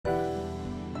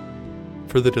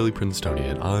For the Daily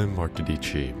Princetonian, I'm Mark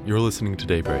Dedici. You're listening to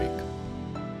Daybreak.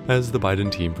 As the Biden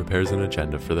team prepares an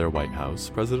agenda for their White House,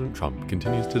 President Trump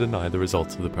continues to deny the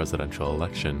results of the presidential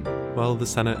election, while the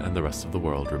Senate and the rest of the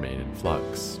world remain in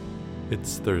flux.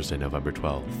 It's Thursday, November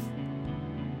 12th.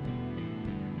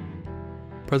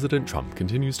 President Trump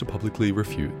continues to publicly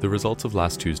refute the results of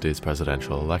last Tuesday's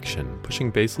presidential election,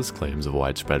 pushing baseless claims of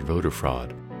widespread voter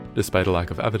fraud. Despite a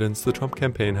lack of evidence, the Trump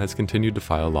campaign has continued to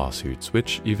file lawsuits,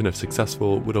 which, even if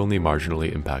successful, would only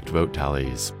marginally impact vote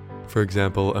tallies. For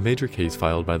example, a major case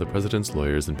filed by the president's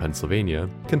lawyers in Pennsylvania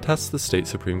contests the state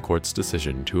Supreme Court's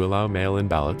decision to allow mail-in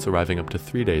ballots arriving up to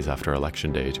 3 days after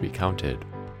Election Day to be counted.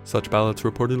 Such ballots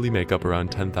reportedly make up around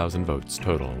 10,000 votes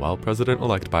total, while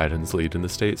President-elect Biden's lead in the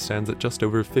state stands at just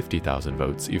over 50,000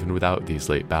 votes even without these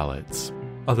late ballots.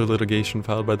 Other litigation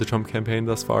filed by the Trump campaign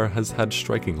thus far has had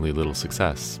strikingly little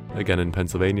success. Again in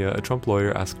Pennsylvania, a Trump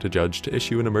lawyer asked a judge to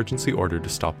issue an emergency order to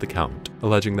stop the count,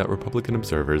 alleging that Republican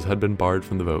observers had been barred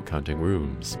from the vote-counting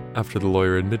rooms. After the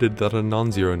lawyer admitted that a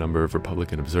non-zero number of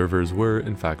Republican observers were,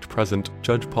 in fact, present,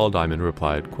 Judge Paul Diamond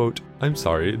replied, quote, "I'm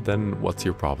sorry, then what's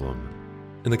your problem?"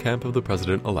 In the camp of the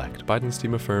president-elect, Biden's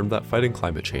team affirmed that fighting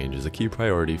climate change is a key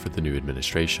priority for the new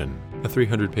administration. A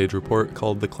 300-page report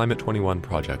called the Climate 21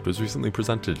 Project was recently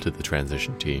presented to the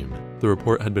transition team. The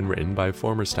report had been written by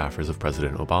former staffers of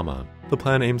President Obama. The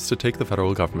plan aims to take the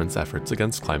federal government's efforts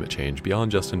against climate change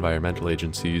beyond just environmental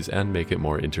agencies and make it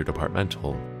more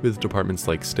interdepartmental, with departments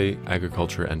like State,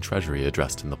 Agriculture, and Treasury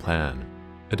addressed in the plan.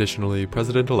 Additionally,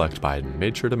 President-elect Biden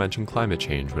made sure to mention climate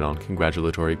change when on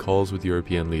congratulatory calls with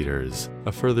European leaders,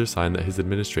 a further sign that his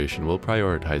administration will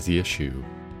prioritize the issue.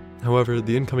 However,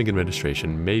 the incoming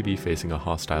administration may be facing a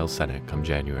hostile Senate come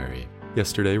January.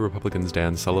 Yesterday, Republicans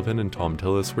Dan Sullivan and Thom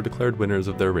Tillis were declared winners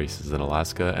of their races in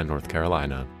Alaska and North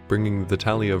Carolina, bringing the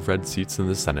tally of red seats in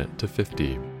the Senate to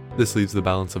 50. This leaves the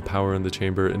balance of power in the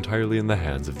chamber entirely in the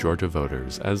hands of Georgia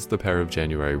voters, as the pair of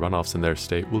January runoffs in their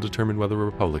state will determine whether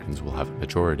Republicans will have a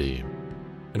majority.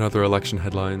 In other election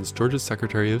headlines, Georgia's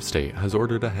Secretary of State has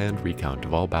ordered a hand recount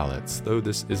of all ballots, though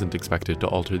this isn't expected to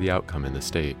alter the outcome in the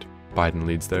state. Biden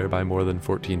leads there by more than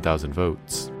 14,000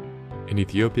 votes. In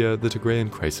Ethiopia, the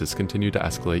Tigrayan crisis continued to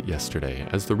escalate yesterday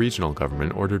as the regional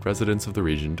government ordered residents of the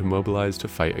region to mobilize to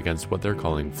fight against what they're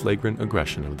calling flagrant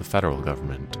aggression of the federal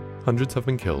government. Hundreds have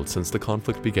been killed since the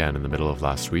conflict began in the middle of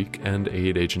last week, and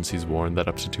aid agencies warn that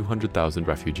up to 200,000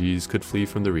 refugees could flee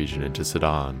from the region into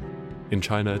Sudan. In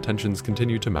China, tensions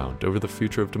continue to mount over the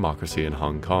future of democracy in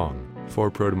Hong Kong. 4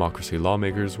 pro-democracy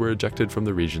lawmakers were ejected from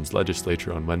the region's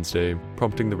legislature on Wednesday,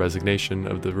 prompting the resignation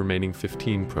of the remaining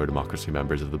 15 pro-democracy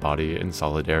members of the body in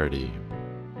solidarity.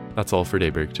 That's all for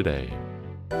Daybreak today.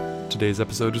 Today's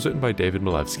episode was written by David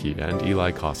Milevsky and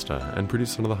Eli Costa and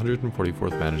produced under the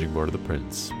 144th Managing Board of The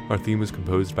Prince. Our theme was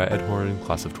composed by Ed Horan,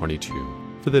 class of 22.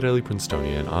 For the Daily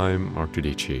Princetonian, I'm Mark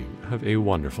Dedici. Have a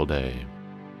wonderful day.